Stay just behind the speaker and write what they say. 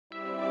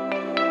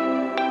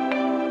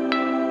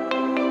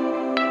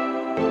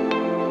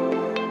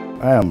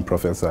I am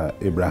Professor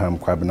Abraham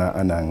Kwabena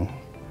Anang.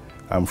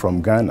 I'm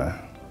from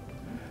Ghana,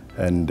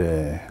 and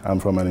I'm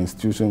from an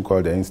institution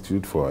called the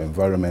Institute for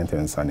Environment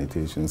and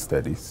Sanitation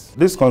Studies.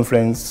 This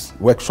conference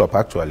workshop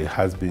actually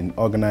has been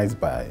organized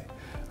by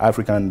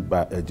African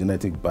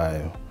Genetic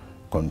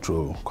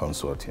Biocontrol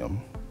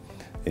Consortium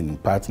in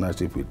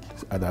partnership with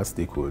other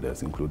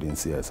stakeholders, including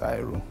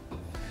CSIRO.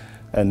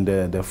 And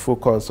the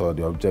focus or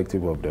the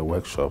objective of the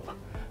workshop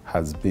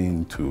has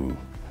been to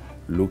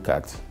look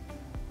at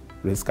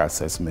risk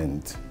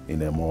assessment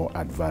in a more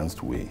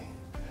advanced way.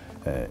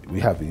 We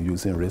have been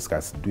using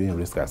doing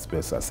risk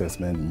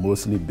assessment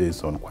mostly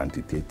based on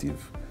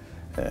quantitative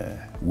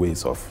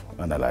ways of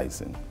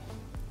analyzing.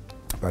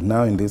 But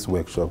now in this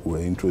workshop, we're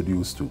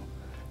introduced to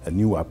a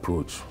new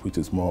approach, which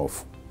is more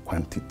of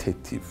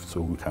quantitative,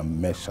 so we can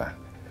measure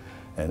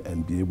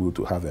and be able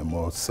to have a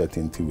more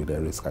certainty with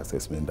the risk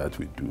assessment that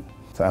we do.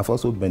 So I've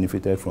also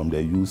benefited from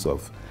the use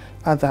of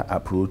other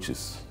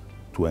approaches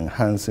to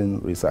enhancing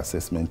risk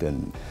assessment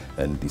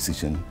and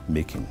decision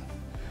making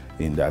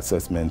in the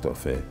assessment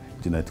of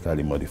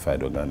genetically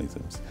modified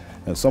organisms.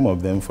 And some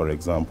of them, for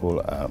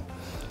example, are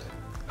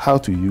how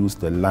to use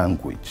the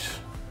language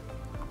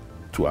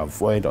to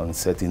avoid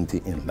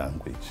uncertainty in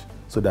language,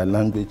 so that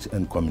language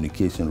and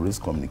communication,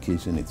 risk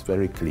communication, is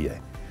very clear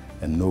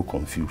and no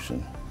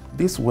confusion.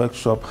 This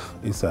workshop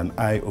is an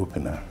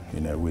eye-opener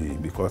in a way,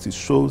 because it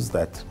shows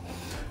that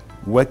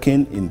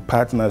working in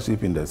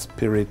partnership in the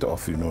spirit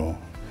of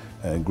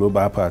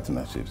global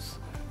partnerships,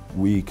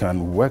 we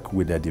can work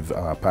with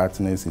our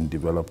partners in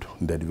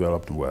the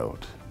developed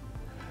world,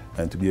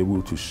 and to be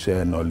able to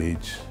share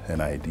knowledge and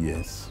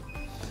ideas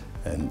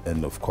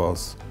and of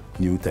course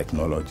new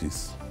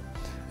technologies.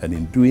 And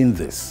in doing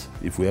this,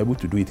 if we're able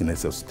to do it in a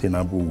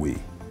sustainable way,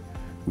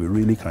 we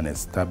really can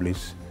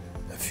establish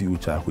a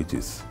future which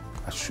is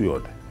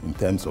assured in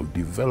terms of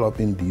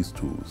developing these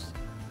tools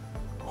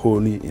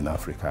wholly in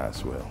Africa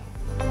as well.